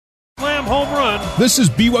home run. This is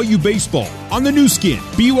BYU Baseball on the new skin,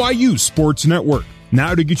 BYU Sports Network.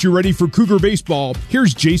 Now to get you ready for Cougar Baseball,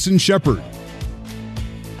 here's Jason Shepard.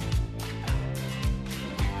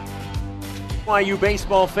 BYU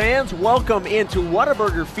baseball fans, welcome into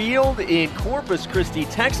Whataburger Field in Corpus Christi,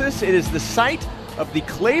 Texas. It is the site of the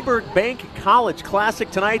Clayburgh Bank College Classic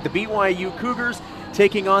tonight. The BYU Cougars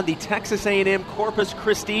taking on the Texas A&M Corpus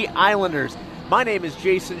Christi Islanders. My name is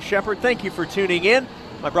Jason Shepard. Thank you for tuning in.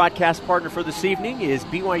 My broadcast partner for this evening is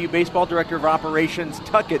BYU Baseball Director of Operations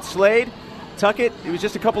Tuckett Slade. Tuckett, it was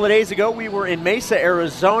just a couple of days ago. We were in Mesa,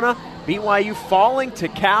 Arizona. BYU falling to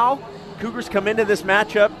Cal. Cougars come into this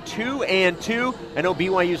matchup 2-2. I know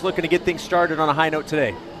BYU's looking to get things started on a high note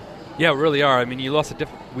today. Yeah, we really are. I mean, we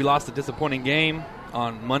lost a disappointing game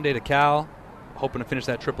on Monday to Cal, hoping to finish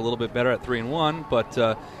that trip a little bit better at 3-1. But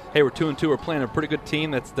hey, we're 2-2. We're playing a pretty good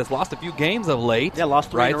team that's lost a few games of late. Yeah,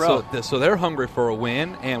 lost three in a row. So they're hungry for a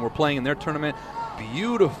win, and we're playing in their tournament.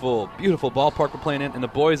 Beautiful, beautiful ballpark we're playing in, and the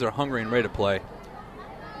boys are hungry and ready to play.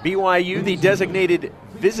 BYU, the designated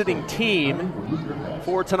visiting team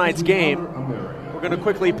for tonight's game. We're going to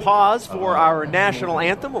quickly pause for our national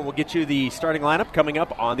anthem, and we'll get you the starting lineup coming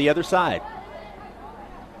up on the other side.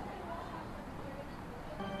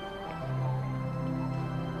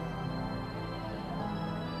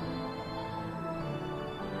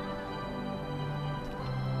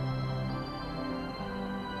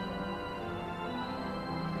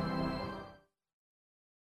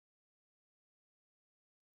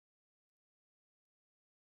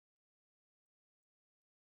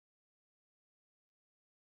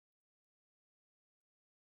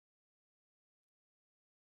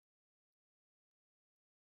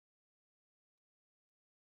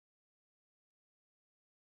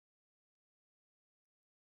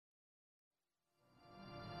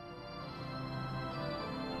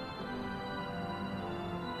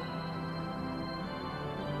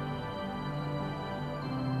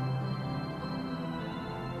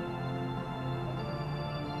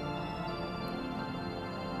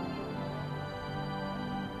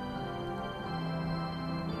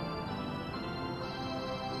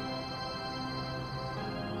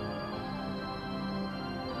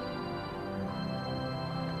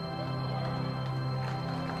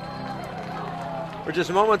 We're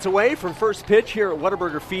just moments away from first pitch here at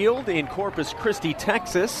Whataburger Field in Corpus Christi,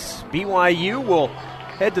 Texas. BYU will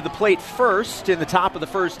head to the plate first in the top of the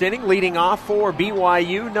first inning. Leading off for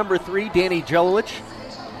BYU, number 3, Danny Jelilich.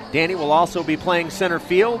 Danny will also be playing center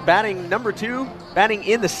field. Batting number 2, batting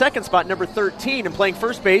in the second spot, number 13, and playing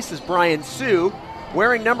first base is Brian Sue.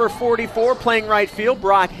 Wearing number 44, playing right field,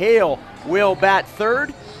 Brock Hale will bat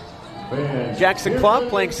third. Jackson Clubb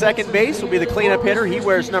playing second base will be the cleanup hitter. He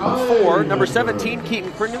wears number 4. Number 17,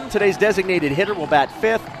 Keaton Crimmon, today's designated hitter, will bat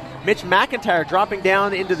fifth. Mitch McIntyre dropping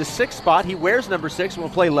down into the 6th spot. He wears number 6 and will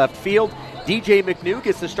play left field. DJ McNew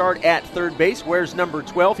gets the start at third base, wears number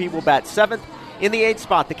 12. He will bat 7th. In the 8th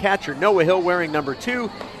spot, the catcher, Noah Hill, wearing number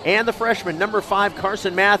 2. And the freshman, number 5,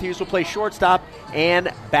 Carson Matthews, will play shortstop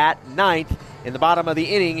and bat 9th. In the bottom of the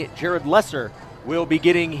inning, Jared Lesser will be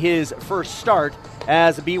getting his first start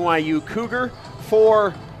as a BYU Cougar.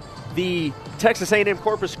 For the Texas A&M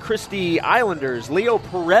Corpus Christi Islanders, Leo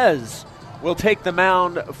Perez will take the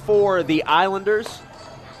mound for the Islanders.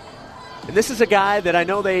 And this is a guy that I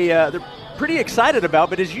know they're pretty excited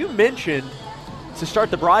about, but as you mentioned to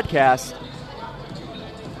start the broadcast,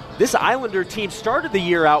 this Islander team started the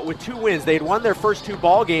year out with 2 wins. They had won their first 2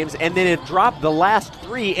 ball games, and then it dropped the last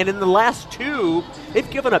 3. And in the last 2, they've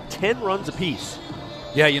given up 10 runs apiece.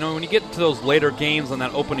 Yeah, you know, when you get to those later games on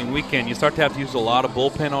that opening weekend, you start to have to use a lot of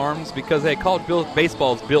bullpen arms because college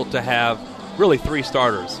baseball is built to have really 3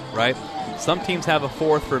 starters, right? Some teams have a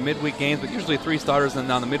 4th for midweek games, but usually 3 starters,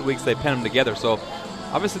 and on the midweeks they pen them together. So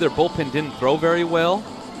obviously their bullpen didn't throw very well,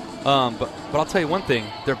 but I'll tell you one thing: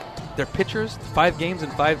 their pitchers, 5 games in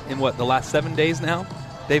the last 7 days now,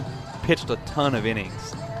 they've pitched a ton of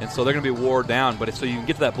innings, and so they're going to be wore down. But so you can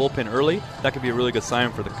get to that bullpen early, that could be a really good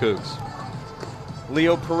sign for the Cougs.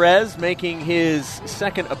 Leo Perez making his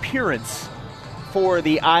second appearance for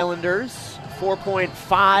the Islanders.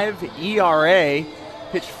 4.5 ERA.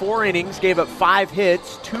 Pitched 4 innings, gave up 5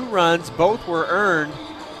 hits, 2 runs. Both were earned,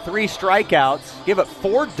 3 strikeouts. Gave up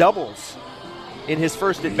 4 doubles in his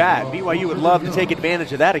first at bat. BYU would love to take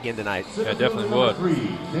advantage of that again tonight. Yeah, definitely would.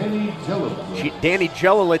 Danny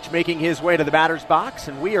Jelilich making his way to the batter's box,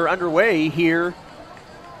 and we are underway here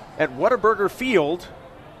at Whataburger Field.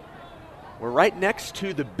 We're right next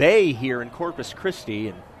to the bay here in Corpus Christi,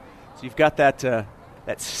 and so you've got that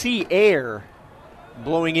sea air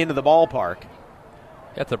blowing into the ballpark.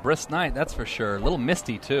 Yeah, it's a brisk night, that's for sure. A little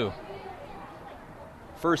misty, too.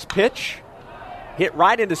 First pitch hit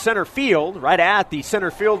right into center field, right at the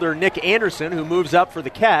center fielder Nick Anderson, who moves up for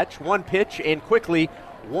the catch. One pitch and quickly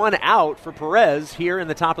one out for Perez here in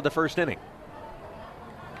the top of the first inning.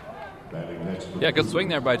 Yeah, good swing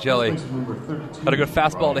there by Jelly. Had a good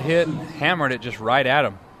fastball to hit, hammered it just right at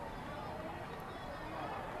him.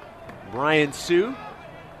 Brian Sue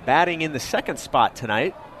batting in the second spot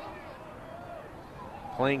tonight.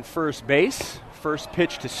 Playing first base. First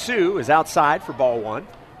pitch to Sue is outside for ball one.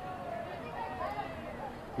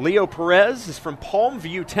 Leo Perez is from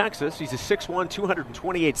Palmview, Texas. He's a 6'1",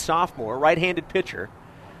 228 sophomore, right-handed pitcher.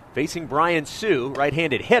 Facing Brian Sue,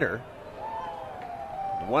 right-handed hitter.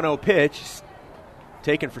 1-0 pitch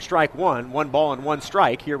taken for strike one. 1 ball and 1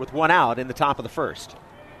 strike here with 1 out in the top of the first.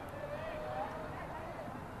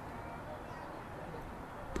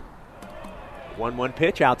 One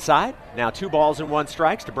pitch outside. Now 2 balls and 1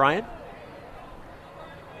 strikes to Brian.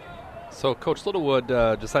 So Coach Littlewood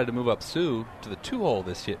decided to move up Sue to the 2-hole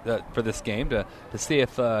for this game to see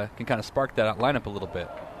if can kind of spark that lineup a little bit.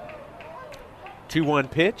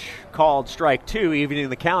 2-1 pitch called strike 2, evening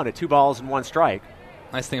the count at 2 balls and 1 strike.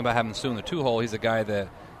 Nice thing about having Sue in the 2-hole, he's a guy that,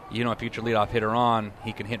 if you get your leadoff hitter on,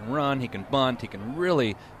 he can hit and run, he can bunt, he can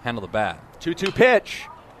really handle the bat. 2-2 pitch.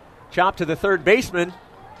 Chop to the third baseman.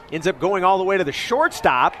 Ends up going all the way to the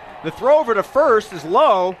shortstop. The throw over to first is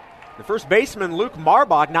low. The first baseman, Luke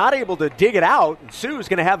Marbach, not able to dig it out, and Sue's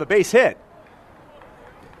going to have a base hit.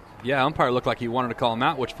 Yeah, umpire looked like he wanted to call him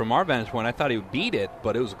out, which from our vantage point, I thought he would beat it,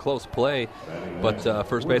 but it was a close play. But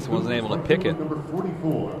first baseman wasn't able to pick it.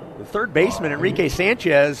 The third baseman, Enrique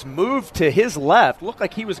Sanchez, moved to his left. Looked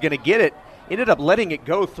like he was going to get it. Ended up letting it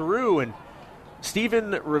go through, and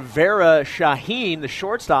Steven Rivera Shaheen, the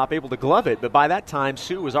shortstop, able to glove it. But by that time,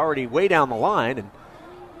 Sue was already way down the line, and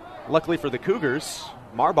luckily for the Cougars,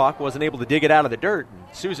 Marbach wasn't able to dig it out of the dirt.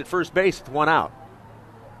 And Sue's at first base with 1 out.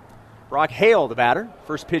 Brock Hale, the batter.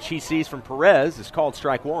 First pitch he sees from Perez is called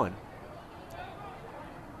strike 1.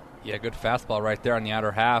 Yeah, good fastball right there on the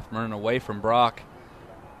outer half, running away from Brock.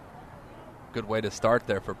 Good way to start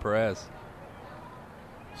there for Perez.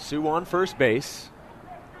 Sue on first base.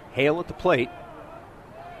 Hale at the plate.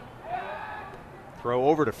 Throw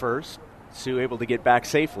over to first. Sue able to get back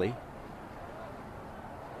safely.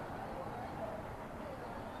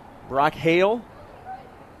 Brock Hale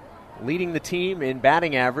leading the team in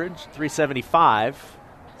batting average, 375.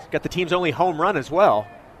 He's got the team's only home run as well.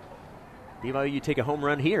 BYU take a home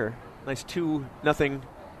run here. Nice 2-0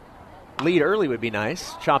 lead early would be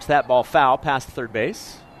nice. Chops that ball foul past third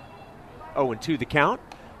base. 0-2 the count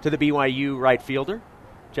to the BYU right fielder.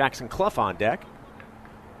 Jackson Clough on deck.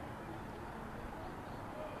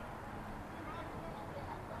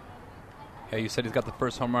 Yeah, you said he's got the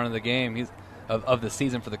first home run of the game. He's of the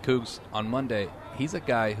season for the Cougs on Monday. He's a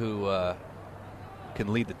guy who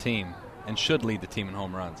can lead the team and should lead the team in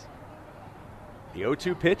home runs. The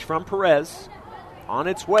 0-2 pitch from Perez on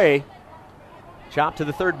its way. Chop to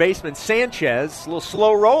the third baseman, Sanchez. A little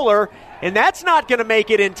slow roller, and that's not going to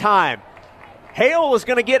make it in time. Hale is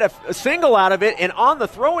going to get a single out of it, and on the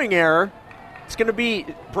throwing error, it's going to be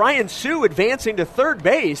Brian Sue advancing to third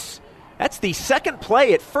base. That's the second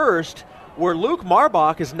play at first where Luke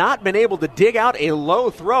Marbach has not been able to dig out a low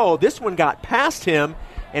throw. This one got past him,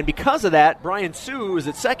 and because of that, Brian Sue, who is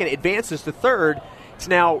at second, advances to third. It's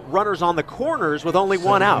now runners on the corners with only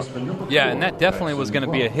 1 out. Yeah, and that definitely was going to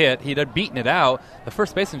be a hit. He'd have beaten it out. The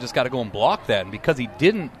first baseman just got to go and block that, and because he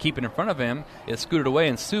didn't keep it in front of him, it scooted away,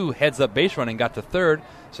 and Sue heads up base running, got to third.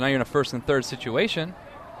 So now you're in a first and third situation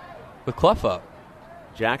with Clough up.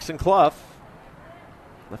 Jackson Clough,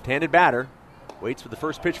 left-handed batter, waits for the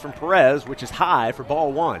first pitch from Perez, which is high for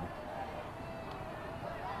ball 1.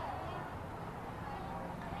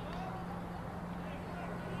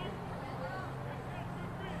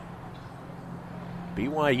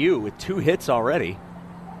 BYU with 2 hits already.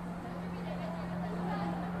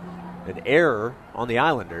 An error on the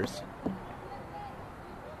Islanders.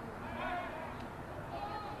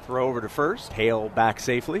 Throw over to first. Hale back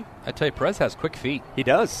safely. I tell you, Perez has quick feet. He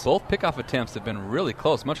does. Both pickoff attempts have been really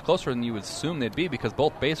close, much closer than you would assume they'd be because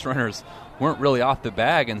both base runners weren't really off the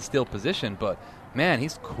bag and still positioned. But, man,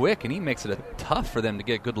 he's quick, and he makes it tough for them to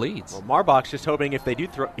get good leads. Well, Marbach's just hoping if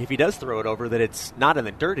he does throw it over that it's not in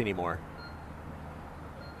the dirt anymore.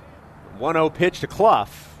 1-0 pitch to Clough.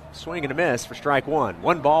 Swing and a miss for strike 1.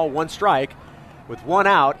 1 ball, 1 strike with 1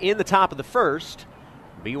 out in the top of the first.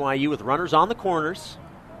 BYU with runners on the corners.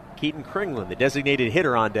 Keaton Kringland, the designated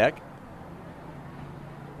hitter, on deck.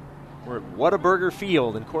 We're at Whataburger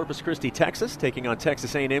Field in Corpus Christi, Texas, taking on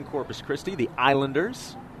Texas A&M Corpus Christi, the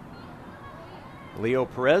Islanders. Leo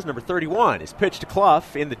Perez, number 31, is pitched to Clough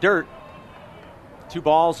in the dirt. 2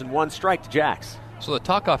 balls and 1 strike to Jax. So the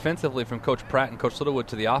talk offensively from Coach Pratt and Coach Littlewood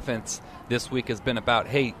to the offense this week has been about,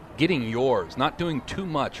 hey, getting yours, not doing too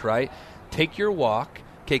much, right? Take your walk,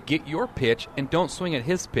 okay, get your pitch, and don't swing at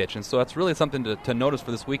his pitch. And so that's really something to notice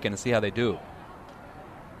for this weekend and see how they do.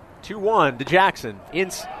 2-1 to Jackson.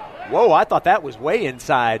 Whoa, I thought that was way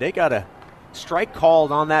inside. They got a strike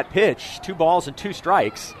called on that pitch. 2 balls and 2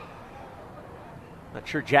 strikes. Not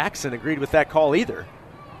sure Jackson agreed with that call either.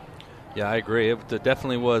 Yeah, I agree. It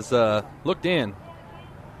definitely was looked in.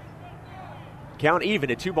 Count even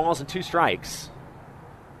at 2 balls and 2 strikes.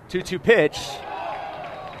 2-2 pitch.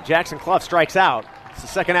 Jackson Clough strikes out. It's the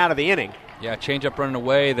second out of the inning. Yeah, changeup running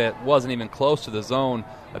away that wasn't even close to the zone.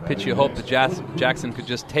 A pitch you hope that Jackson could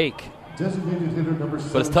just take.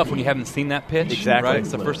 But it's tough when you haven't seen that pitch. Exactly. Right?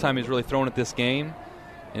 It's the first time he's really thrown it this game.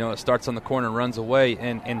 You know, it starts on the corner and runs away,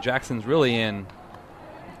 and Jackson's really in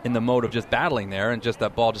the mode of just battling there, and just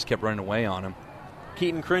that ball just kept running away on him.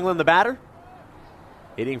 Keaton Kringlen, the batter,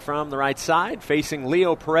 hitting from the right side, facing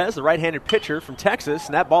Leo Perez, the right-handed pitcher from Texas,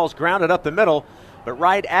 and that ball's grounded up the middle, but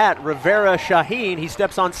right at Rivera Shaheen. He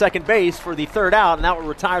steps on second base for the 3rd out, and that will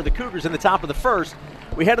retire the Cougars in the top of the 1st.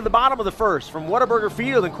 We head to the bottom of the 1st from Whataburger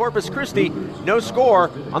Field in Corpus Christi. No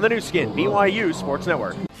score on the new skin, BYU Sports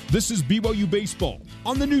Network. This is BYU Baseball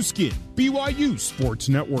on the new skin, BYU Sports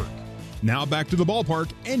Network. Now back to the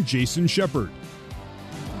ballpark and Jason Shepard.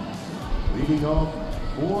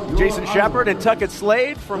 Jason Shepard and Tuckett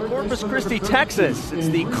Slade from Corpus Christi, Texas. It's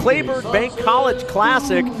the Claiborne Bank College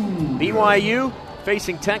Classic. BYU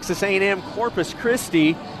facing Texas A&M Corpus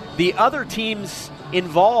Christi. The other teams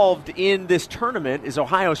involved in this tournament is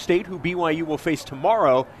Ohio State, who BYU will face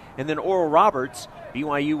tomorrow, and then Oral Roberts.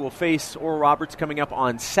 BYU will face Oral Roberts coming up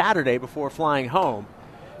on Saturday before flying home.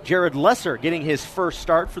 Jared Lesser getting his first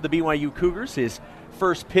start for the BYU Cougars. His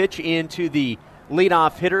first pitch into the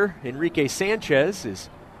leadoff hitter, Enrique Sanchez, is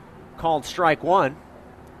called strike 1.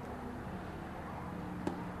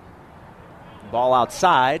 Ball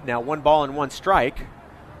outside. Now 1 ball and 1 strike.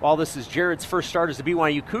 While this is Jared's first start as a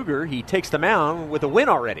BYU Cougar, he takes the mound with a win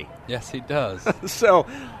already. Yes, he does. So,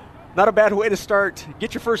 not a bad way to start.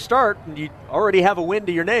 Get your first start, and you already have a win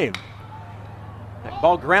to your name. That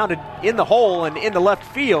ball grounded in the hole and into left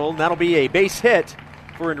field. That'll be a base hit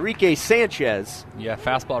for Enrique Sanchez. Yeah,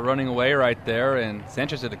 fastball running away right there, and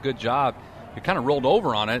Sanchez did a good job. He kind of rolled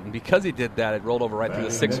over on it, and because he did that, it rolled over right through the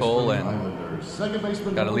 6th hole and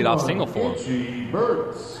got a leadoff single for him.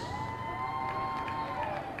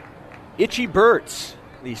 Itchy Burtz,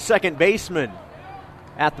 the second baseman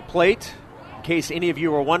at the plate. In case any of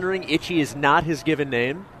you are wondering, Itchy is not his given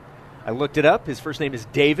name. I looked it up. His first name is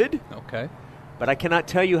David. Okay. But I cannot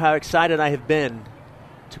tell you how excited I have been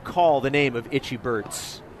to call the name of Itchy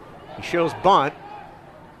Burtz. He shows bunt.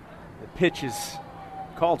 The pitch is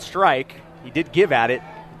called strike. He did give at it.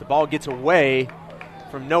 The ball gets away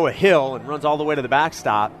from Noah Hill and runs all the way to the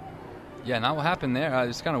backstop. Yeah, not what happened there.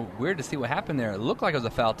 It's kind of weird to see what happened there. It looked like it was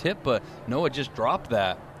a foul tip, but Noah just dropped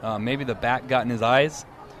that. Maybe the bat got in his eyes,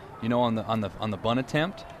 on the bunt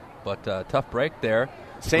attempt. But tough break there.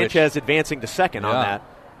 Sanchez advancing to second on that.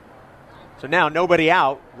 So now nobody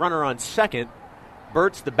out. Runner on second.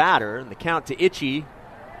 Burtz the batter, and the count to Itchy.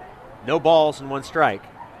 No balls and 1 strike.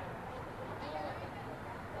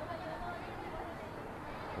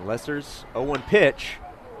 Lesser's 0-1 pitch.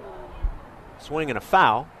 Swing and a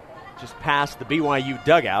foul. Just past the BYU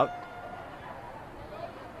dugout.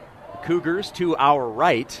 The Cougars to our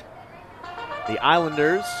right. The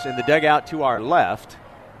Islanders in the dugout to our left.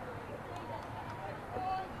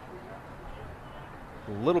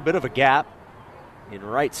 A little bit of a gap in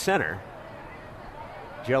right center.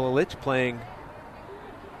 Jelilich playing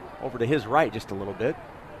over to his right just a little bit.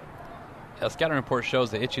 Yeah, scouting report shows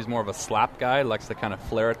that Itchy's more of a slap guy, likes to kind of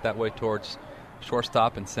flare it that way towards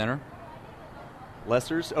shortstop and center.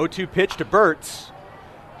 Lesser's 0-2 pitch to Burtz.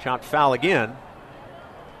 Chopped foul again.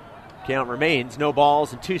 Count remains no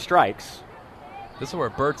balls and 2 strikes. This is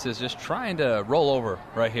where Burtz is just trying to roll over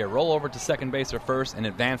right here. Roll over to second base or first and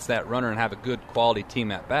advance that runner and have a good quality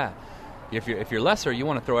team at bat. If you're Lesser, you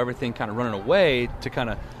want to throw everything kind of running away to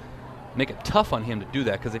kind of make it tough on him to do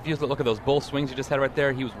that. Because if you look at those bull swings he just had right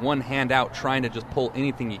there, he was one hand out trying to just pull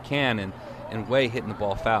anything he can and way hitting the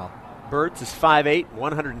ball foul. Burtz is 5'8",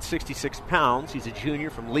 166 pounds. He's a junior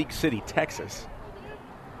from League City, Texas.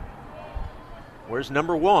 Where's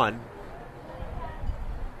number 1?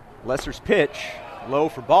 Lesser's pitch, low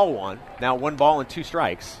for ball 1. Now 1 ball and 2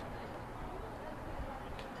 strikes.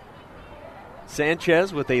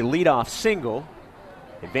 Sanchez with a leadoff single,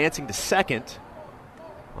 advancing to second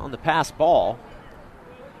on the pass ball.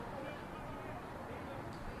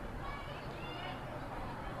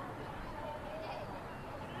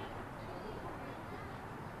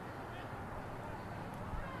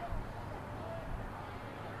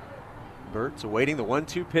 Burt's awaiting the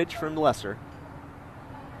 1-2 pitch from Lesser.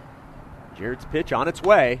 Jared's pitch on its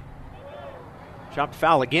way. Chopped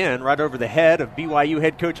foul again, right over the head of BYU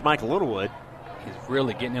head coach Michael Littlewood. He's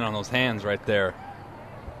really getting in on those hands right there.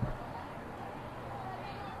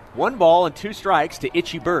 1 ball and 2 strikes to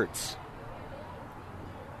Itchy Burt's.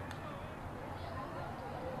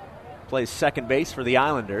 Plays second base for the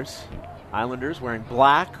Islanders. Islanders wearing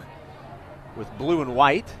black with blue and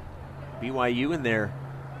white. BYU in their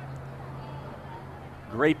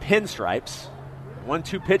gray pinstripes.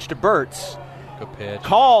 1-2 pitch to Burt's. Good pitch.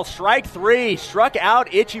 Call, strike 3. Struck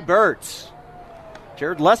out Itchy Burt's.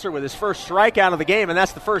 Jared Lesser with his first strikeout of the game, and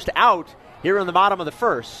that's the first out here in the bottom of the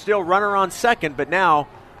first. Still runner on second, but now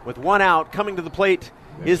with 1 out, coming to the plate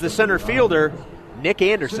is the center fielder, Nick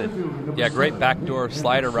Anderson. Yeah, great backdoor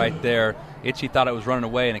slider right there. Itchy thought it was running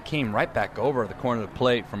away, and it came right back over the corner of the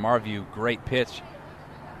plate. From our view, great pitch.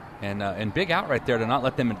 And big out right there to not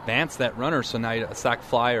let them advance that runner, so now a sac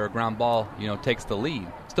fly or a ground ball, takes the lead.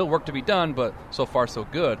 Still work to be done, but so far so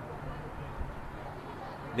good.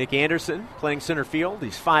 Nick Anderson playing center field.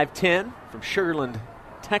 He's 5'10", from Sugar Land,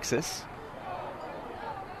 Texas.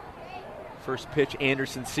 First pitch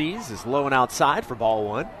Anderson sees is low and outside for ball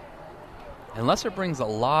 1. And Lesser brings a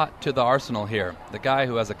lot to the arsenal here. The guy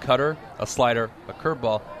who has a cutter, a slider, a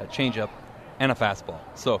curveball, a changeup, and a fastball.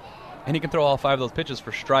 And he can throw all 5 of those pitches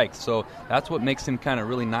for strikes. So that's what makes him kind of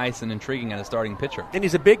really nice and intriguing as a starting pitcher. And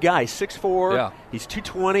he's a big guy, 6'4". Yeah. He's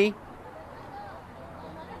 220.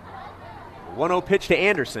 1-0 pitch to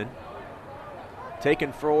Anderson.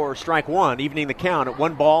 Taken for strike 1, evening the count at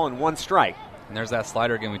 1 ball and 1 strike. And there's that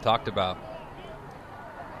slider again we talked about.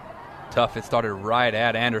 Tough. It started right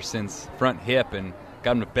at Anderson's front hip and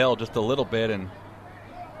got him to bail just a little bit, and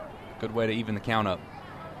good way to even the count up.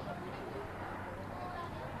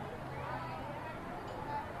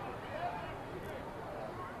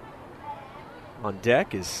 On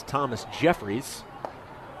deck is Thomas Jeffries.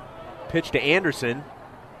 Pitch to Anderson.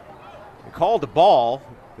 They called the ball.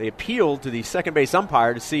 They appealed to the second base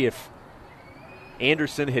umpire to see if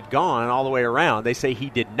Anderson had gone all the way around. They say he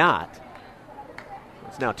did not.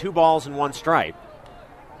 It's now 2 balls and 1 strike.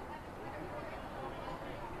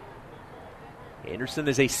 Anderson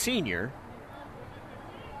is a senior.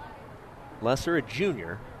 Lesser a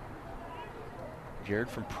junior. Jared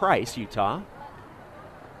from Price, Utah.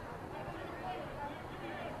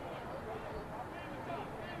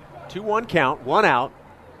 Two-one count, 1 out,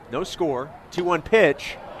 no score. 2-1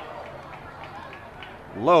 pitch.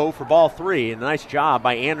 Low for ball 3, and a nice job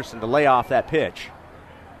by Anderson to lay off that pitch.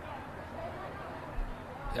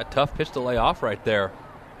 Yeah, tough pitch to lay off right there.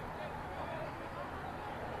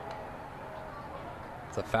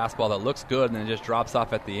 It's a fastball that looks good, and then it just drops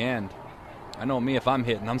off at the end. I know me, if I'm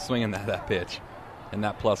hitting, I'm swinging that pitch and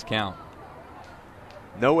that plus count.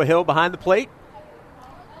 Noah Hill behind the plate.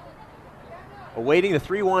 Awaiting the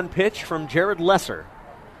 3-1 pitch from Jared Lesser.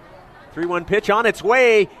 3-1 pitch on its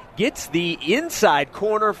way. Gets the inside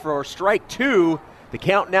corner for strike 2. The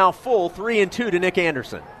count now full, 3-2 to Nick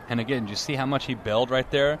Anderson. And again, you see how much he bailed right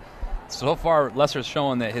there? So far, Lesser's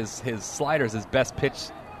showing that his slider is his best pitch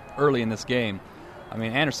early in this game. I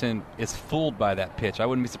mean, Anderson is fooled by that pitch. I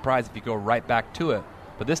wouldn't be surprised if you go right back to it.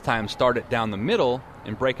 But this time, start it down the middle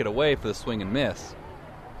and break it away for the swing and miss.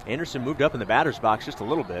 Anderson moved up in the batter's box just a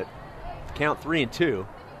little bit. Count 3-2.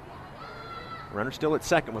 Runner still at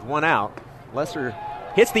second with 1 out. Lesser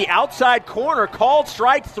hits the outside corner, called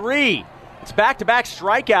strike 3. It's back-to-back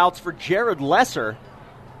strikeouts for Jared Lesser.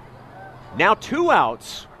 Now 2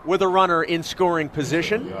 outs with a runner in scoring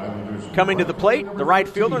position. Coming to the plate, the right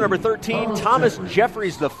fielder, number 13, Thomas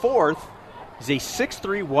Jeffries IV. He's a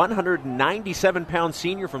 6'3", 197-pound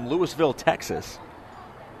senior from Lewisville, Texas.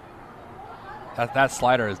 That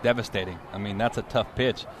slider is devastating. I mean, that's a tough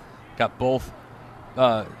pitch. Got both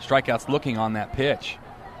strikeouts looking on that pitch.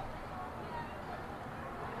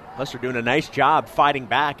 Lesser doing a nice job fighting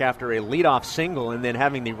back after a leadoff single and then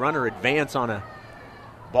having the runner advance on a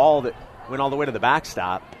ball that went all the way to the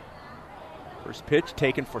backstop. First pitch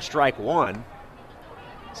taken for strike 1.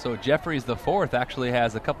 So Jeffries IV actually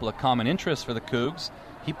has a couple of common interests for the Cougs.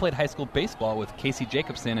 He played high school baseball with Casey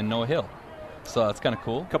Jacobson and Noah Hill. So that's kind of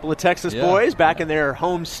cool. A couple of Texas boys back in their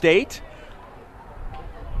home state.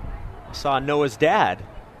 Saw Noah's dad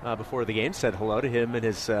before the game, said hello to him and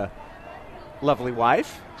his lovely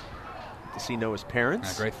wife. To see Noah's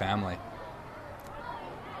parents. Great family.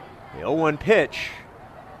 The 0-1 pitch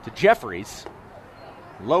to Jeffries.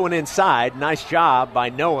 Low and inside. Nice job by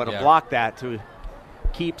Noah to block that to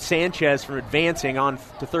keep Sanchez from advancing on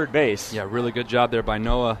to third base. Yeah, really good job there by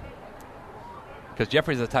Noah. because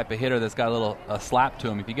Jeffries is the type of hitter that's got a little slap to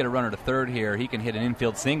him. If you get a runner to third here, he can hit an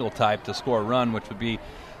infield single type to score a run, which would be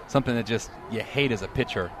something that just you hate as a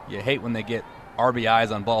pitcher. You hate when they get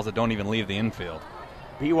RBIs on balls that don't even leave the infield.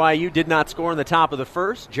 BYU did not score in the top of the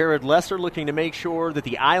first. Jared Lesser looking to make sure that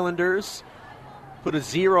the Islanders put a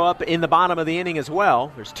 0 up in the bottom of the inning as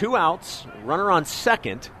well. There's 2 outs, runner on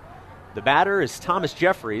second. The batter is Thomas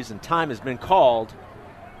Jeffries, and time has been called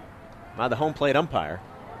by the home plate umpire.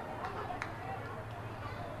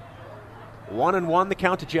 1-1 the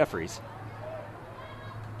count to Jeffries.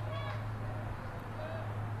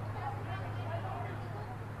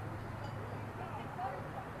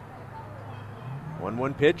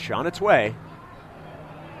 One pitch on its way.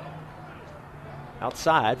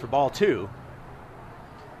 Outside for ball 2.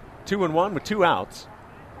 2-1 with 2 outs.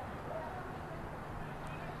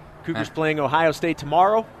 Cougars playing Ohio State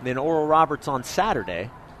tomorrow, then Oral Roberts on Saturday.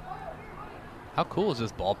 How cool is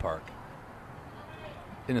this ballpark?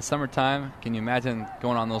 In the summertime, can you imagine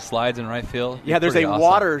going on those slides in right field? Yeah, there's a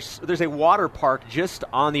water park just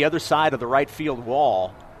on the other side of the right field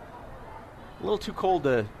wall. A little too cold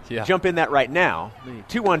to jump in that right now. The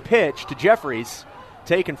 2-1 pitch to Jeffries,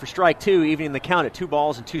 taken for strike 2, evening the count at 2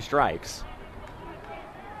 balls and 2 strikes.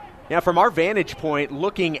 Now, from our vantage point,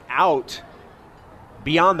 looking out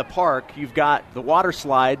beyond the park, you've got the water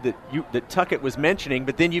slide that Tuckett was mentioning,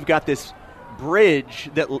 but then you've got this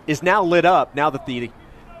bridge that is now lit up now that the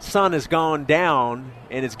sun has gone down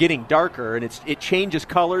and it's getting darker, and it changes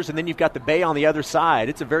colors, and then you've got the bay on the other side.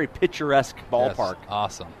 It's a very picturesque ballpark. Yes,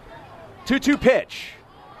 awesome. 2-2 pitch.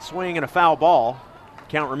 Swing and a foul ball.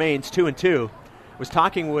 Count remains 2-2. Was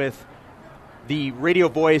talking with the radio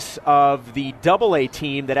voice of the AA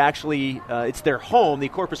team that actually, it's their home, the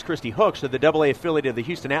Corpus Christi Hooks, the AA affiliate of the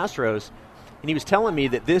Houston Astros. And he was telling me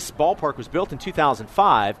that this ballpark was built in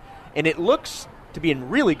 2005, and it looks to be in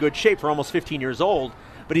really good shape for almost 15 years old.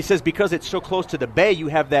 But he says because it's so close to the bay, you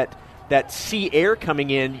have that sea air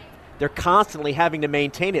coming in. They're constantly having to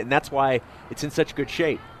maintain it, and that's why it's in such good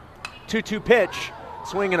shape. 2-2 pitch,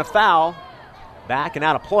 swing and a foul, back and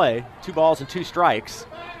out of play. 2 balls and 2 strikes.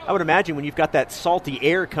 I would imagine when you've got that salty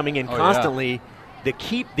air coming in constantly,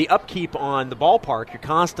 the upkeep on the ballpark, you're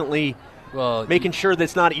constantly making sure that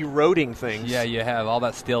it's not eroding things. Yeah, you have all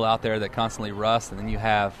that steel out there that constantly rusts, and then you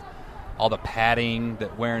have all the padding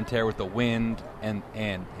that wear and tear with the wind and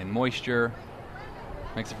moisture.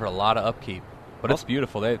 Makes it for a lot of upkeep. But it's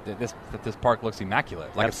beautiful. This park looks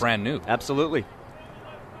immaculate, like it's brand new. Absolutely.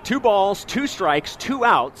 2 balls, 2 strikes, 2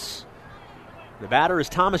 outs. The batter is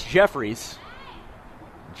Thomas Jeffries.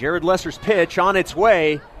 Jared Lesser's pitch on its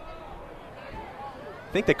way. I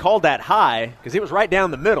think they called that high because it was right down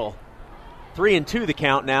the middle. 3-2 the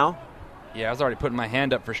count now. Yeah, I was already putting my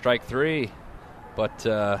hand up for strike 3, but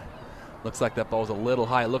looks like that ball was a little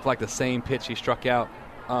high. It looked like the same pitch he struck out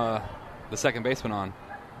the second baseman on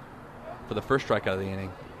for the first strikeout of the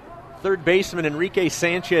inning. Third baseman Enrique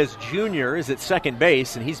Sanchez Jr. is at second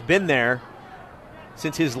base, and he's been there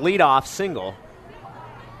since his leadoff single.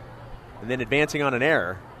 And then advancing on an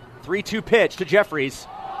error. 3-2 pitch to Jeffries.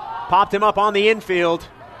 Popped him up on the infield.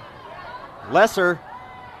 Lesser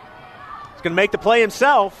is going to make the play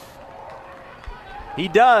himself. He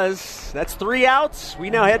does. That's 3 outs. We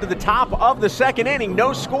now head to the top of the second inning.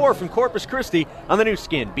 No score from Corpus Christi on the new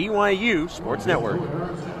skin, BYU Sports Network.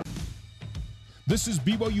 This is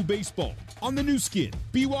BYU Baseball on the new skin,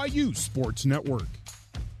 BYU Sports Network.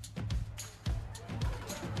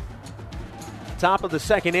 Top of the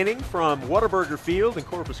second inning from Whataburger Field in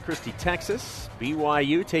Corpus Christi, Texas.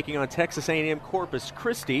 BYU taking on Texas A&M Corpus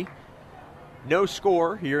Christi. No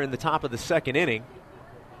score here in the top of the second inning.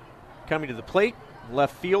 Coming to the plate,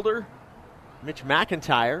 left fielder Mitch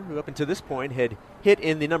McIntyre, who up until this point had hit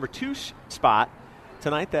in the number 2 spot.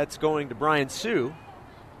 Tonight that's going to Brian Sue.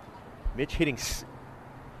 Mitch hitting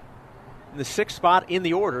in the 6th spot in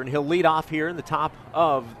the order, and he'll lead off here in the top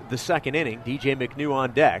of the second inning. DJ McNew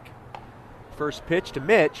on deck. First pitch to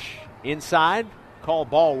Mitch, inside, call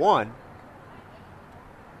ball 1. Or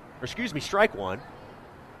excuse me, strike 1.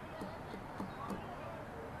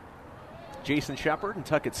 Jason Shepard and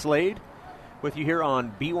Tuckett Slade with you here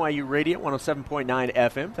on BYU Radio 107.9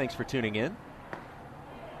 FM. Thanks for tuning in.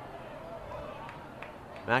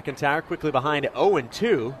 McIntyre quickly behind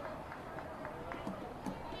 0-2.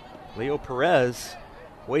 Leo Perez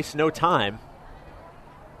wastes no time.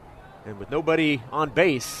 And with nobody on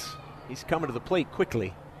base, he's coming to the plate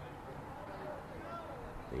quickly.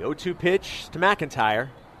 The 0-2 pitch to McIntyre.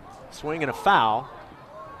 Swing and a foul.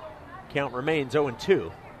 Count remains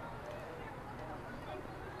 0-2.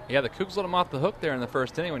 Yeah, the Cougs let him off the hook there in the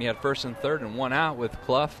first inning when he had first and third and 1 out with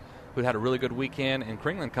Clough who had a really good weekend, and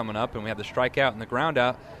Kringlen coming up, and we have the strikeout and the ground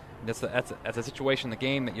out. That's a situation in the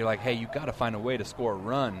game that you're like, hey, you've got to find a way to score a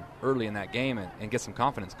run early in that game and get some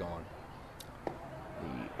confidence going.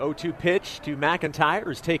 The 0-2 pitch to McIntyre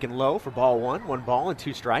is taken low for ball 1. 1 ball and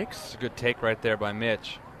 2 strikes. It's a good take right there by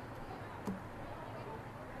Mitch.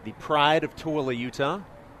 The pride of Tooele, Utah.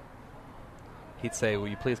 He'd say, will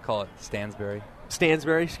you please call it Stansbury?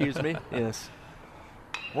 Stansbury, excuse me. Yes.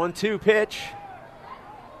 1-2 pitch.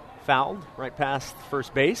 Fouled right past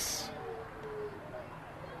first base.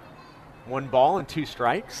 1 ball and 2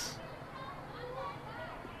 strikes.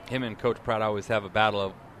 Him and Coach Pratt always have a battle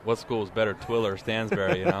of what school is better, Tooele or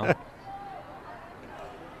Stansbury, you know?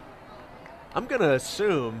 I'm going to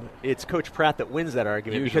assume it's Coach Pratt that wins that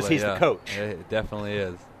argument. Usually, because he's the coach. It definitely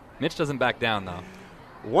is. Mitch doesn't back down, though.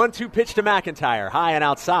 1-2 pitch to McIntyre, high and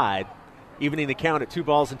outside, evening the count at 2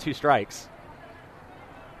 balls and 2 strikes.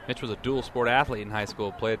 Mitch was a dual sport athlete in high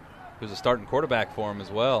school. He was a starting quarterback for him as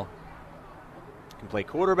well. Can play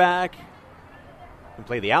quarterback, can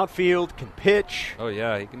play the outfield, can pitch. Oh,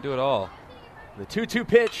 yeah, he can do it all. The 2-2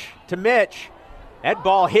 pitch to Mitch. That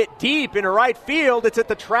ball hit deep into right field. It's at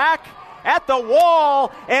the track, at the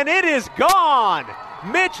wall, and it is gone.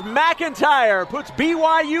 Mitch McIntyre puts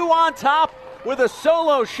BYU on top with a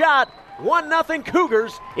solo shot. 1-0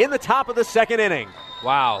 Cougars in the top of the second inning.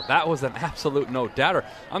 Wow, that was an absolute no-doubter.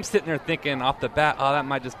 I'm sitting there thinking off the bat, oh, that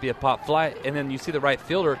might just be a pop fly. And then you see the right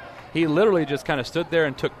fielder. He literally just kind of stood there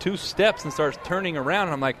and took 2 steps and starts turning around.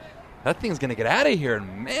 And I'm like, that thing's going to get out of here.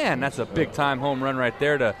 And, man, that's a big-time home run right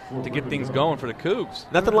there to get things going for the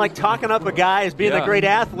Cougs. Nothing like talking up a guy as being the great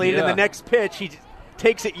athlete, and the next pitch he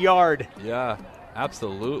takes it yard. Yeah,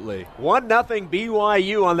 absolutely. 1-0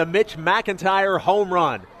 BYU on the Mitch McIntyre home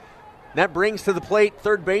run. That brings to the plate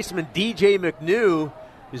third baseman DJ McNew,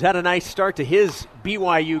 who's had a nice start to his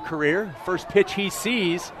BYU career. First pitch he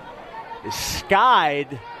sees is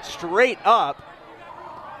skied straight up.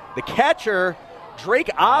 The catcher, Drake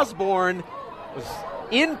Osborne, was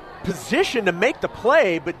in position to make the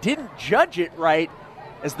play but didn't judge it right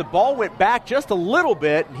as the ball went back just a little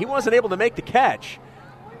bit, and he wasn't able to make the catch.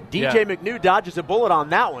 DJ McNew dodges a bullet on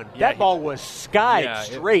that one. That ball was skied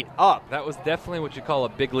straight up. That was definitely what you call a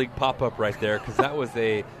big league pop-up right there, because that was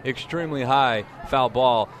a extremely high foul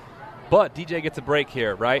ball. But DJ gets a break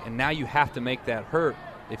here, right? And now you have to make that hurt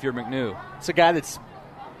if you're McNew. It's a guy that's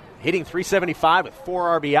hitting .375 with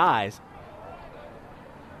 4 RBIs.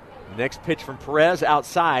 The next pitch from Perez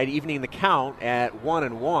outside, evening the count at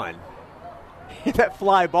 1-1. That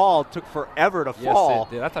fly ball took forever to fall. Yes,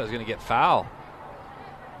 it did. I thought it was going to get foul.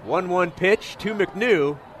 1-1 pitch to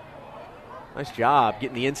McNew. Nice job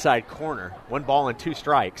getting the inside corner. 1 ball and 2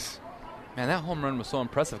 strikes. Man, that home run was so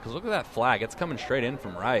impressive because look at that flag. It's coming straight in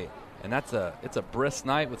from right. And it's a brisk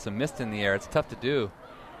night with some mist in the air. It's tough to do.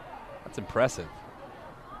 That's impressive.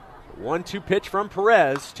 1-2 pitch from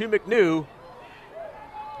Perez to McNew.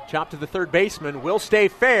 Chop to the third baseman. Will stay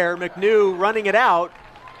fair. McNew running it out.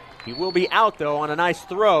 He will be out, though, on a nice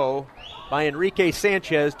throw by Enrique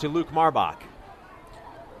Sanchez to Luke Marbach.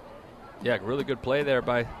 Yeah, really good play there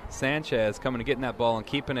by Sanchez, coming to getting that ball and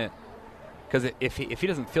keeping it. Because if he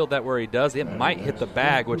doesn't field that where he does, it might hit the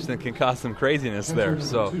bag, which then can cause some craziness there.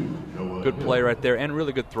 So good play right there and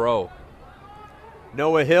really good throw.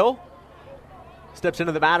 Noah Hill steps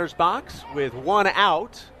into the batter's box with 1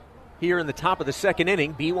 out here in the top of the second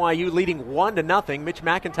inning. BYU leading 1-0. Mitch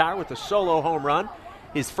McIntyre with a solo home run,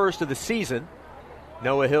 his first of the season.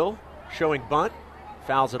 Noah Hill showing bunt,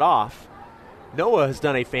 fouls it off. Noah has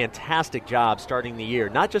done a fantastic job starting the year,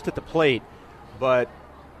 not just at the plate, but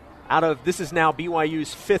this is now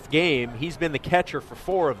BYU's 5th game. He's been the catcher for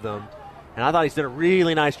 4 of them, and I thought he's done a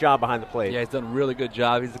really nice job behind the plate. Yeah, he's done a really good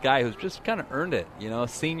job. He's the guy who's just kind of earned it. You know,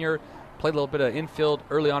 senior, played a little bit of infield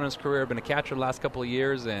early on in his career, been a catcher the last couple of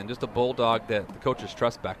years, and just a bulldog that the coaches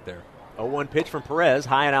trust back there. 0-1 pitch from Perez,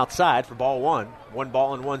 high and outside for ball 1. 1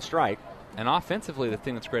 ball and 1 strike. And offensively, the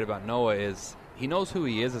thing that's great about Noah is he knows who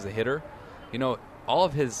he is as a hitter. You know, all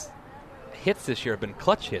of his hits this year have been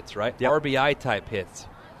clutch hits, right? Yep. RBI-type hits.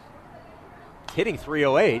 Hitting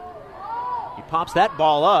 .308. He pops that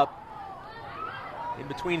ball up in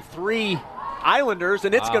between 3 Islanders,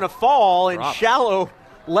 and it's going to fall in shallow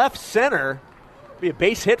left center. Be a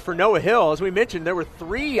base hit for Noah Hill. As we mentioned, there were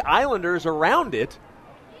 3 Islanders around it,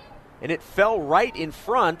 and it fell right in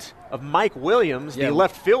front of Mike Williams, the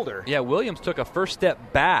left fielder. Yeah, Williams took a first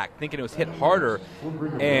step back, thinking it was hit harder,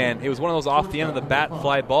 and it was one of those off the end of the bat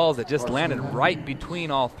fly balls that just landed right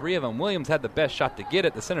between all 3 of them. Williams had the best shot to get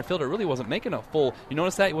it. The center fielder really wasn't making a full. You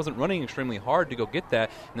notice that? He wasn't running extremely hard to go get that,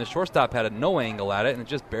 and the shortstop had a no angle at it, and it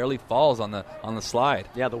just barely falls on the slide.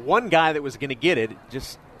 Yeah, the one guy that was going to get it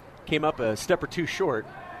just came up a step or two short.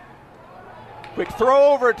 Quick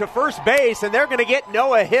throw over to first base, and they're going to get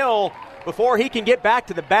Noah Hill before he can get back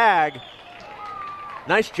to the bag.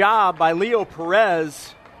 Nice job by Leo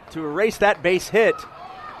Perez to erase that base hit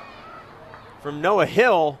from Noah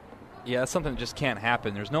Hill. Yeah, that's something that just can't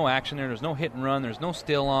happen. There's no action there. There's no hit and run. There's no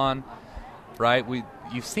steal on, right?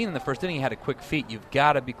 You've seen in the first inning he had a quick feet. You've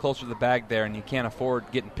got to be closer to the bag there, and you can't afford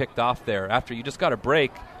getting picked off there. After you just got a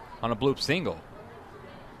break on a bloop single.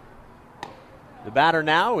 The batter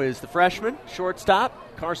now is the freshman,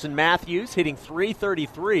 shortstop, Carson Matthews, hitting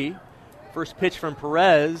 .333. First pitch from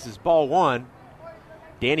Perez is ball one.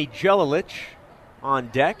 Danny Jelilich on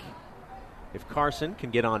deck if Carson can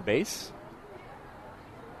get on base.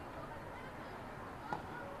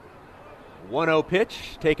 1-0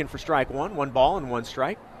 pitch taken for strike one. 1 ball and 1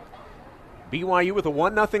 strike. BYU with a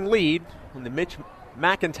 1-0 lead on the Mitch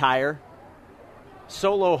McIntyre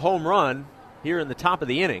solo home run here in the top of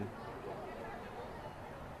the inning.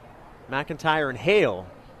 McIntyre and Hale,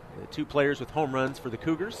 the 2 players with home runs for the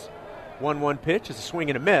Cougars. 1-1 pitch is a swing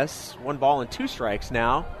and a miss. 1 ball and 2 strikes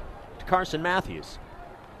now to Carson Matthews.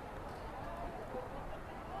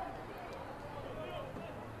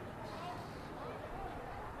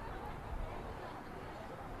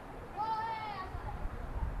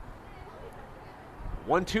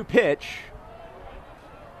 One-two pitch.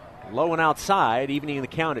 Low and outside, evening the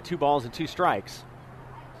count at 2 balls and 2 strikes.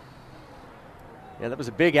 Yeah, that was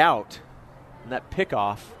a big out. And that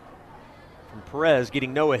pickoff from Perez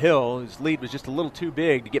getting Noah Hill, whose lead was just a little too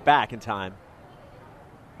big to get back in time.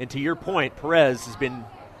 And to your point, Perez has been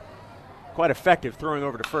quite effective throwing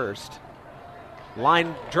over to first.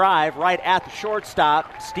 Line drive right at the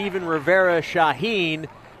shortstop, Steven Rivera Shaheen,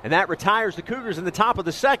 and that retires the Cougars in the top of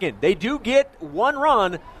the second. They do get 1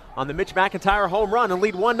 run on the Mitch McIntyre home run and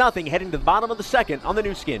lead 1-0 heading to the bottom of the second on the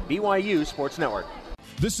new skin, BYU Sports Network.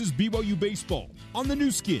 This is BYU Baseball on the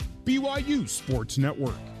new skin, BYU Sports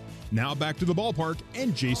Network. Now back to the ballpark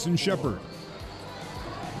and Jason Shepard.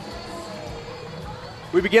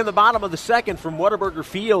 We begin the bottom of the second from Whataburger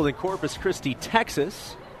Field in Corpus Christi,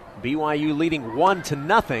 Texas. BYU leading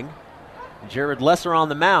 1-0. Jared Lesser on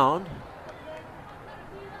the mound,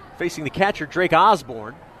 facing the catcher Drake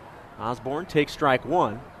Osborne. Osborne takes strike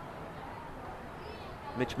 1.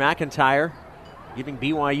 Mitch McIntyre giving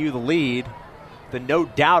BYU the lead. The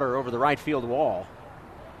no-doubter over the right field wall.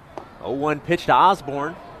 0-1 pitch to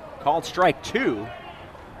Osborne, called strike 2.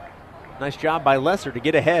 Nice job by Lesser to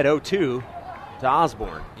get ahead 0-2 to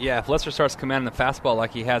Osborne. Yeah, if Lesser starts commanding the fastball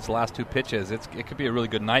like he has the last 2 pitches, it could be a really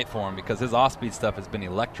good night for him because his off-speed stuff has been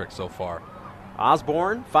electric so far.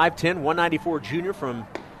 Osborne, 5'10", 194 junior from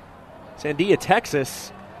Sandia,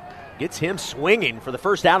 Texas, gets him swinging for the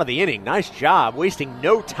first out of the inning. Nice job, wasting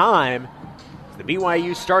no time. The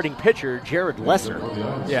BYU starting pitcher, Jared Lesser.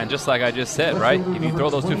 Yeah, and just like I just said, right, if you throw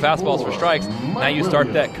those 2 fastballs for strikes, now you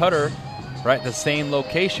start that cutter, right, the same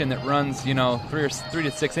location that runs, 3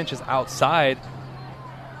 to 6 inches outside.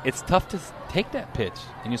 It's tough to take that pitch,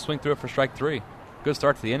 and you swing through it for strike 3. Good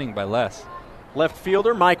start to the inning by Les. Left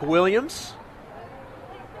fielder, Mike Williams.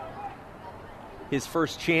 His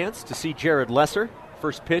first chance to see Jared Lesser.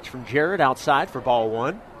 First pitch from Jared outside for ball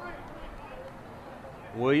 1.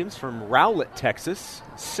 Williams from Rowlett, Texas,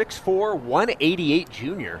 6'4", 188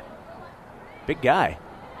 junior. Big guy.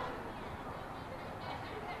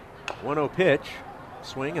 1-0 pitch,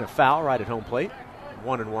 swing and a foul right at home plate.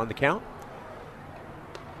 1-1 the count.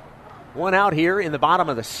 1 out here in the bottom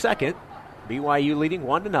of the second. BYU leading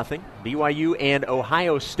 1-0. BYU and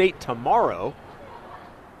Ohio State tomorrow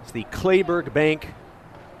as the Clayburgh Bank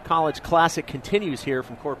College Classic continues here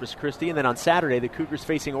from Corpus Christi. And then on Saturday, the Cougars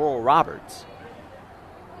facing Oral Roberts.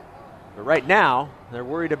 But right now, they're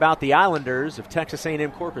worried about the Islanders of Texas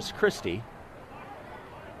A&M Corpus Christi.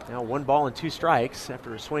 Now 1 ball and 2 strikes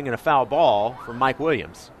after a swing and a foul ball from Mike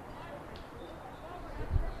Williams.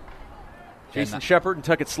 Jason Shepard and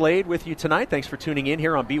Tuckett Slade with you tonight. Thanks for tuning in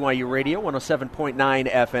here on BYU Radio,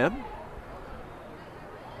 107.9 FM.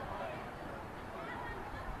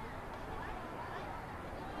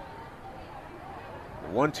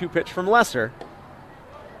 The 1-2 pitch from Lesser.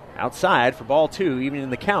 Outside for ball 2, even in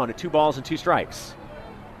the count at 2 balls and 2 strikes.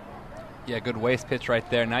 Yeah, good waist pitch right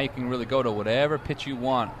there. Now you can really go to whatever pitch you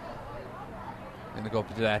want. Going to go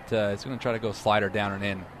to that. It's going to try to go slider down and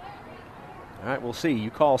in. All right, we'll see.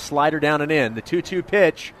 You call slider down and in. The 2-2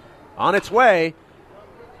 pitch on its way.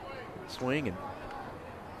 Swing and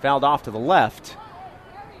fouled off to the left.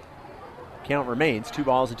 Count remains 2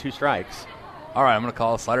 balls and 2 strikes. All right, I'm going to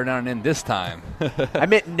call a slider down and in this time. I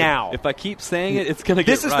meant now. If I keep saying it, it's going to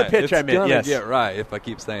get right. This is the pitch I meant, yes. It's going to get right if I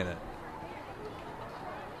keep saying it.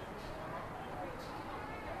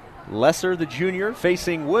 Lesser, the junior,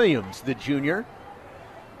 facing Williams, the junior.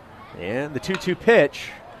 And the 2-2 pitch.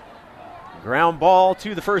 Ground ball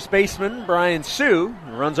to the first baseman, Brian Sue.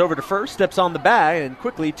 Runs over to first, steps on the bag, and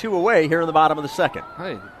quickly 2 away here in the bottom of the second.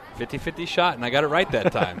 Hey, 50-50 shot, and I got it right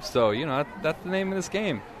that time. So, that's the name of this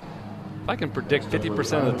game. If I can predict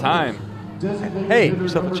 50% of the time, hey,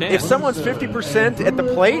 yourself a chance. If someone's 50% at the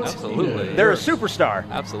plate, absolutely, they're a superstar.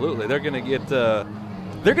 Absolutely. They're going to get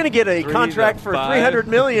they're going to get a contract for $300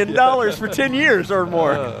 million for 10 years or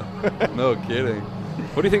more. No kidding.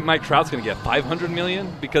 What do you think Mike Trout's going to get? $500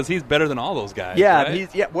 million? Because he's better than all those guys. Yeah,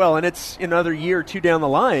 right? Well, and it's another year or two down the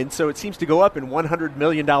line, so it seems to go up in $100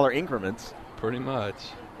 million increments. Pretty much.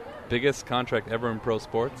 Biggest contract ever in pro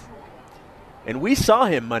sports. And we saw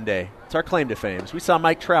him Monday. It's our claim to fame. We saw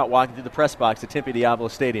Mike Trout walking through the press box at Tempe Diablo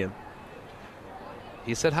Stadium.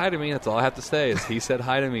 He said hi to me. That's all I have to say is he said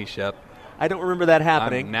hi to me, Shep. I don't remember that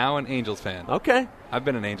happening. I'm now an Angels fan. Okay. I've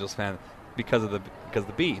been an Angels fan because of the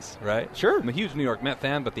Bees, right? Sure. I'm a huge New York Met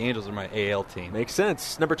fan, but the Angels are my AL team. Makes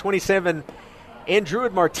sense. Number 27,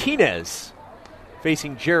 Andruid Martinez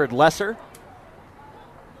facing Jared Lesser.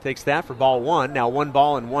 Takes that for ball 1. Now 1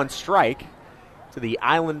 ball and 1 strike to the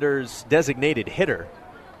Islanders' designated hitter.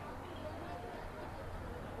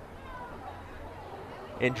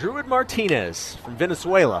 Andruid Martinez from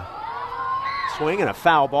Venezuela. Swing and a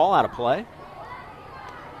foul ball out of play.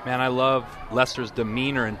 Man, I love Lester's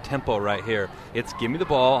demeanor and tempo right here. It's give me the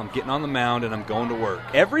ball, I'm getting on the mound, and I'm going to work.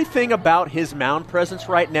 Everything about his mound presence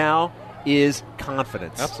right now is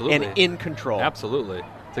confidence. Absolutely. And in control. Absolutely.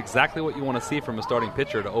 It's exactly what you want to see from a starting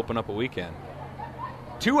pitcher to open up a weekend.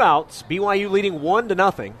 2 outs, BYU leading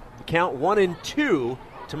 1-0. The count 1-2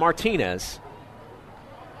 to Martinez.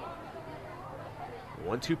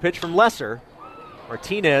 1-2 pitch from Lesser.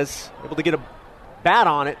 Martinez able to get a bat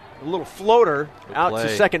on it. A little floater out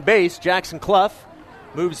to second base. Jackson Clough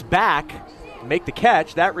moves back to make the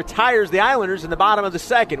catch. That retires the Islanders in the bottom of the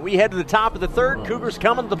second. We head to the top of the third. Cougars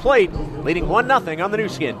coming to the plate, leading 1-0 on the new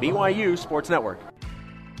skin, BYU Sports Network.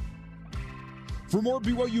 For more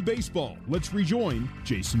BYU baseball, let's rejoin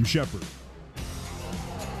Jason Shepard.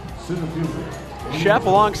 Shep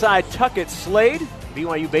alongside Tuckett Slade,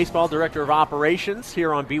 BYU Baseball Director of Operations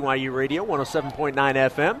here on BYU Radio, 107.9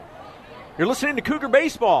 FM. You're listening to Cougar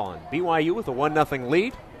Baseball, and BYU with a 1-0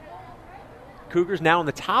 lead. Cougars now in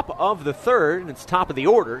the top of the third, and it's top of the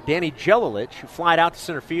order. Danny Jelilich, who flied out to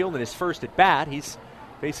center field in his first at-bat. He's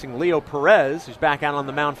facing Leo Perez, who's back out on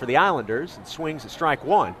the mound for the Islanders, and swings at strike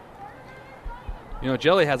 1.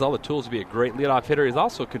 Jelly has all the tools to be a great leadoff hitter. He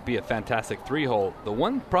also could be a fantastic 3-hole. The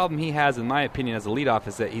one problem he has, in my opinion, as a leadoff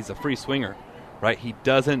is that he's a free swinger, right? He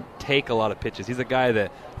doesn't take a lot of pitches. He's a guy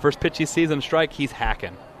that first pitch he sees on a strike, he's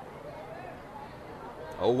hacking.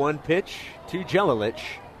 0-1 pitch to Jelilich.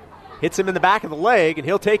 Hits him in the back of the leg, and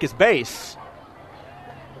he'll take his base.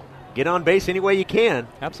 Get on base any way you can.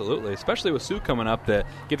 Absolutely, especially with Sue coming up that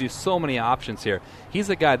gives you so many options here. He's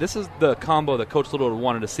the guy, this is the combo that Coach Little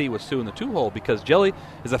wanted to see with Sue in the 2-hole because Jelly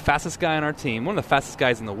is the fastest guy on our team, one of the fastest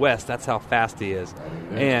guys in the West. That's how fast he is.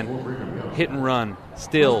 And hit and run,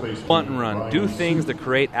 still, bunt and run, do things to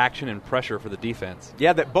create action and pressure for the defense.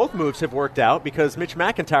 Yeah, that both moves have worked out because Mitch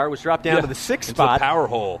McIntyre was dropped down to the 6th spot. The power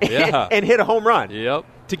hole. Yeah. and hit a home run. Yep.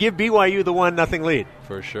 To give BYU the 1-0 lead.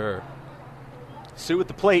 For sure. Sue at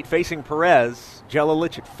the plate facing Perez.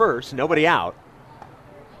 Jelilich at first, nobody out.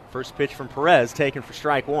 First pitch from Perez taken for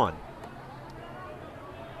strike 1.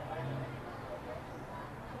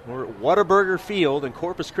 We're at Whataburger Field in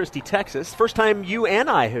Corpus Christi, Texas. First time you and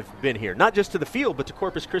I have been here, not just to the field, but to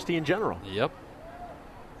Corpus Christi in general. Yep.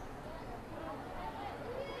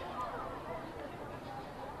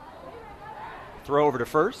 Throw over to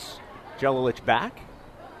first. Jelilich back.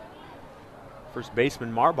 First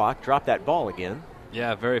baseman Marbach dropped that ball again.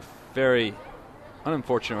 Yeah, very, very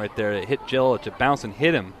unfortunate right there. It hit Jelilich, it bounced and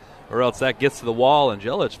hit him, or else that gets to the wall, and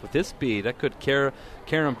Jelilich, with his speed, that could carry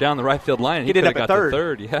him down the right field line. And he could have got to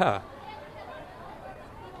third. Yeah.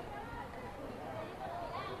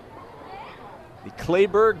 The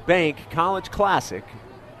Clayburgh Bank College Classic.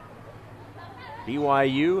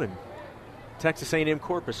 BYU and Texas A&M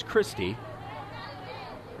Corpus Christi.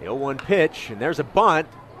 The 0-1 pitch, and there's a bunt.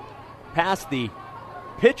 Past the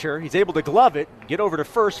pitcher. He's able to glove it, get over to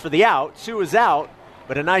first for the out. Sue is out,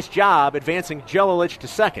 but a nice job advancing Jelilich to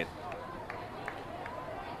second.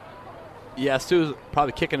 Yeah, Sue's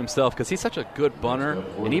probably kicking himself because he's such a good bunter,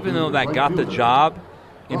 and even though that got the job,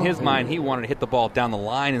 in his mind he wanted to hit the ball down the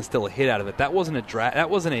line and still a hit out of it. That wasn't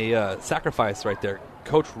a sacrifice right there.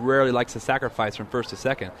 Coach rarely likes to sacrifice from first to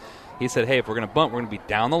second. He said, hey, if we're going to bunt, we're going to be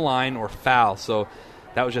down the line or foul. So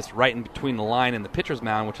that was just right in between the line and the pitcher's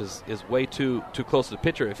mound, which is way too close to the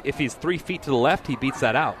pitcher. If he's 3 feet to the left, he beats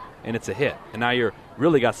that out, and it's a hit. And now you're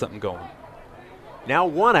really got something going. Now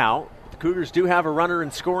 1 out. The Cougars do have a runner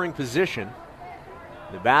in scoring position.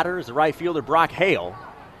 The batter is the right fielder, Brock Hale.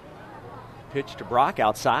 Pitch to Brock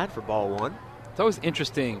outside for ball 1. It's always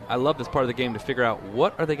interesting. I love this part of the game to figure out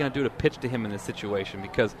what are they going to do to pitch to him in this situation,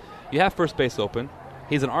 because you have first base open.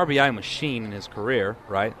 He's an RBI machine in his career,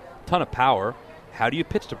 right? Ton of power. How do you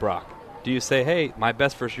pitch to Brock? Do you say, hey, my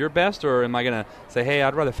best versus your best, or am I going to say, hey,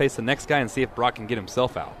 I'd rather face the next guy and see if Brock can get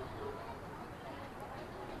himself out?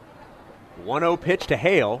 1-0 pitch to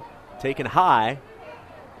Hale, taken high.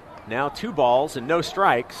 Now 2 balls and no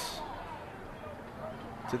strikes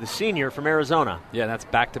to the senior from Arizona. Yeah, that's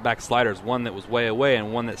back-to-back sliders, one that was way away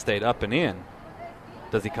and one that stayed up and in.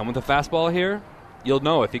 Does he come with a fastball here? You'll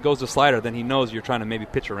know. If he goes to slider, then he knows you're trying to maybe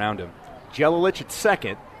pitch around him. Jelilich at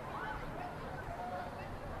second.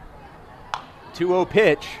 2-0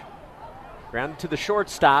 pitch. Grounded to the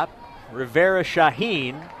shortstop, Rivera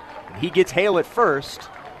Shaheen. And he gets Hale at first.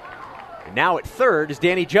 And now at third is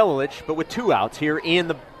Danny Jelilich, but with 2 outs here in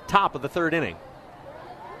the top of the 3rd inning.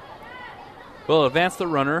 Well, advance the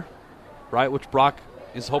runner, right, which Brock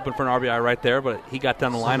is hoping for an RBI right there, but he got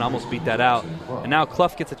down the line, almost beat that out. And now Clough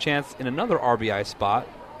gets a chance in another RBI spot.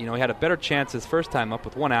 You know, he had a better chance his first time up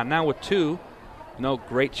with 1 out. Now with 2,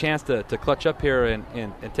 great chance to clutch up here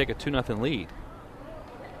and take a 2-0 lead.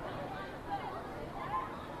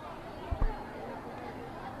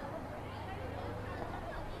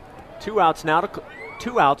 Two outs now.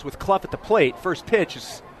 2 outs with Clough at the plate. First pitch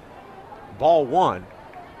is ball 1.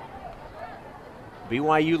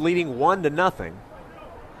 BYU leading 1-0.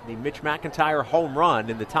 The Mitch McIntyre home run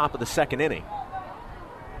in the top of the 2nd inning.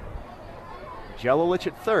 Jelilich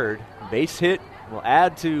at third. Base hit will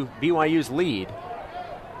add to BYU's lead.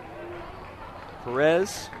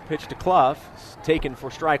 Perez pitch to Clough, taken for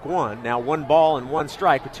strike 1. Now 1 ball and 1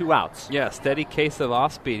 strike with 2 outs. Yeah, steady case of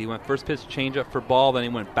off speed. He went first pitch changeup for ball, then he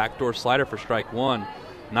went backdoor slider for strike 1.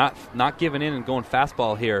 Not giving in and going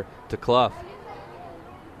fastball here to Clough.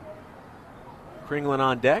 Kringlen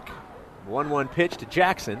on deck. 1-1 pitch to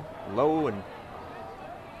Jackson. Low and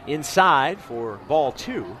inside for ball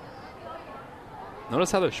 2.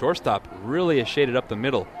 Notice how the shortstop really is shaded up the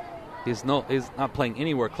middle. He's not playing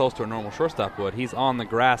anywhere close to a normal shortstop would. He's on the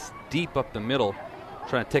grass deep up the middle,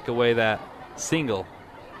 trying to take away that single.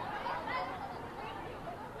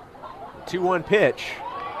 2-1 pitch,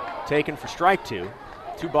 taken for strike 2.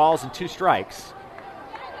 2 balls and 2 strikes.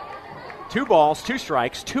 2 balls, 2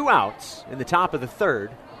 strikes, 2 outs in the top of the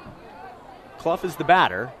 3rd. Clough is the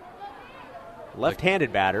batter.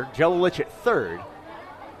 Left-handed batter. Jelilich at third.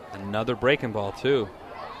 Another breaking ball, too.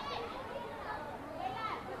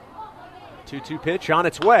 2-2 pitch on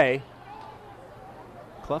its way.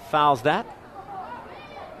 Clough fouls that.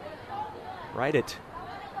 Right at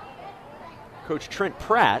Coach Trent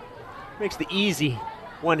Pratt. Makes the easy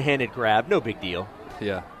one-handed grab. No big deal.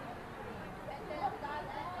 Yeah.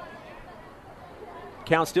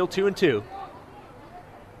 Count still 2-2.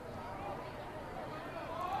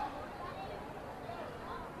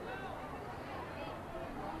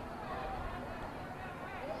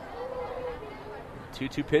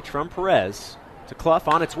 Two pitch from Perez to Clough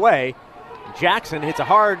on its way. Jackson hits a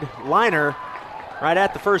hard liner right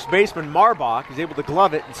at the first baseman, Marbach. He's able to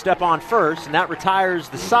glove it and step on first, and that retires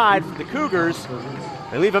the side for the Cougars.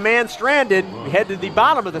 They leave a man stranded. We head to the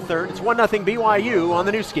bottom of the 3rd. It's 1-0 BYU on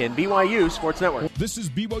the new skin, BYU Sports Network. This is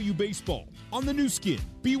BYU Baseball on the new skin,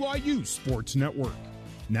 BYU Sports Network.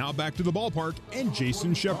 Now back to the ballpark and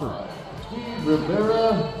Jason Shepard.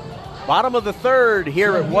 Bottom of the 3rd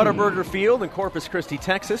here at Whataburger Field in Corpus Christi,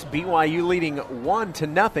 Texas. BYU leading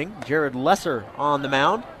 1-0. Jared Lesser on the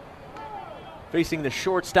mound, facing the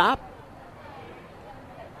shortstop,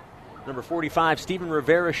 number 45, Stephen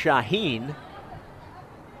Rivera Shaheen.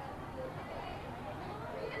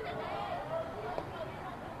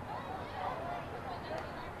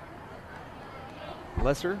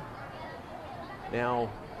 Lesser now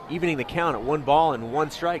evening the count at 1 ball and 1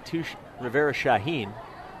 strike to Rivera Shaheen.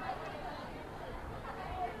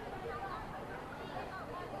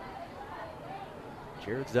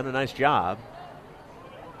 Jared's done a nice job.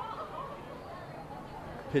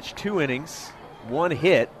 Pitched 2 innings, 1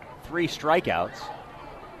 hit, 3 strikeouts.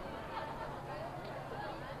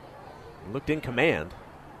 Looked in command.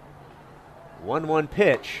 1-1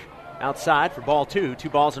 pitch outside for ball 2, 2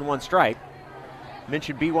 balls and 1 strike.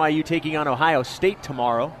 Mentioned BYU taking on Ohio State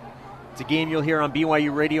tomorrow. It's a game you'll hear on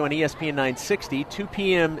BYU Radio and ESPN 960, 2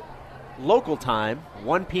 p.m. local time,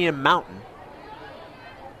 1 p.m. Mountain.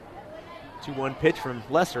 2-1 pitch from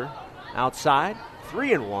Lesser outside.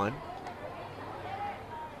 3-1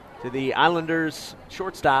 to the Islanders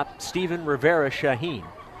shortstop, Steven Rivera Shaheen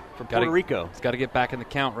from Puerto Rico. He's got to get back in the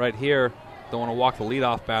count right here. Don't want to walk the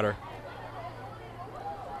leadoff batter.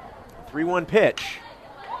 3-1 pitch.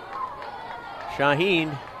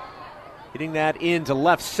 Shaheen hitting that into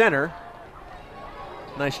left center.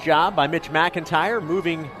 Nice job by Mitch McIntyre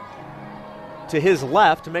moving to his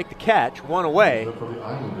left to make the catch. One away.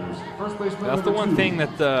 That's the one thing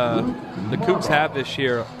that the Cougs have this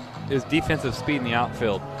year is defensive speed in the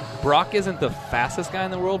outfield. Brock isn't the fastest guy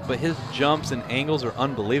in the world, but his jumps and angles are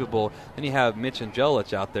unbelievable. Then you have Mitch and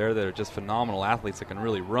Jelic out there that are just phenomenal athletes that can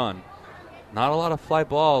really run. Not a lot of fly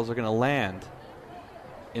balls are going to land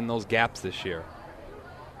in those gaps this year.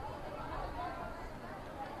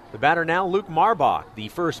 The batter now, Luke Marbach, the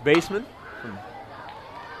first baseman from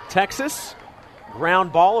Texas.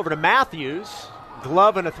 Ground ball over to Matthews.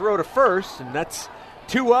 Glove and a throw to first, and that's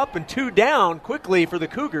 2 up and 2 down quickly for the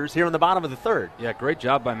Cougars here in the bottom of the third. Yeah, great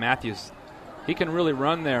job by Matthews. He can really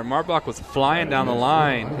run there. Marbach was flying down the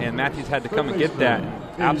line, and Matthews had to come and get that.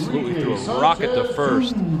 Absolutely threw a rocket to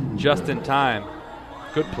first just in time.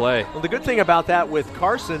 Good play. Well, the good thing about that with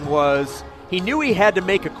Carson was he knew he had to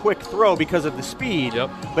make a quick throw because of the speed,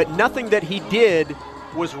 but nothing that he did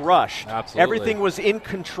was rushed. Absolutely. Everything was in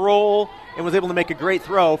control and was able to make a great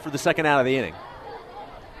throw for the second out of the inning.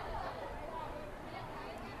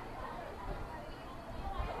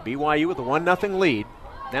 BYU with a 1-0 lead.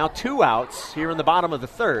 Now 2 outs here in the bottom of the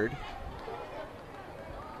third.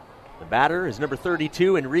 The batter is number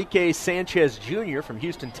 32, Enrique Sanchez Jr. from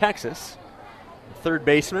Houston, Texas. The third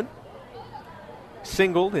baseman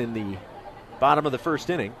singled in the bottom of the first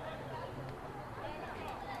inning.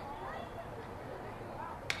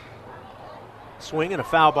 Swing and a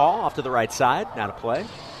foul ball off to the right side. Now to play.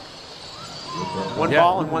 One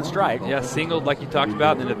ball and 1 strike. Yeah, singled like you talked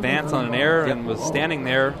about in advance on an error and was standing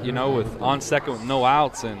there, with on second with no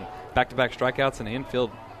outs and back-to-back strikeouts and an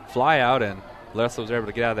infield fly out, and Leslie was able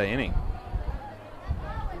to get out of that inning.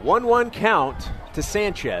 1-1 count to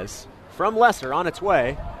Sanchez from Lesser on its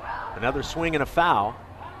way. Another swing and a foul.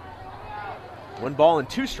 1 ball and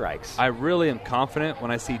 2 strikes. I really am confident when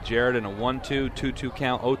I see Jared in a 1-2, 2-2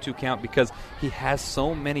 count, 0-2 count because he has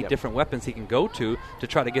so many different weapons he can go to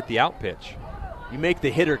try to get the out pitch. You make the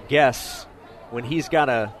hitter guess when he's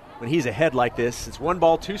ahead like this. It's 1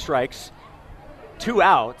 ball, 2 strikes, 2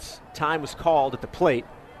 outs. Time was called at the plate.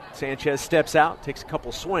 Sanchez steps out, takes a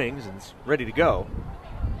couple swings, and is ready to go.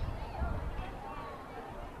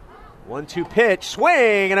 1-2 pitch,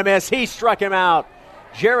 swing and a miss. He struck him out.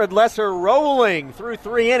 Jared Lesser rolling through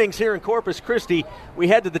 3 innings here in Corpus Christi. We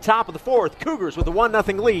head to the top of the fourth. Cougars with a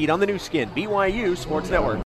 1-0 lead on the new skin, BYU Sports Network.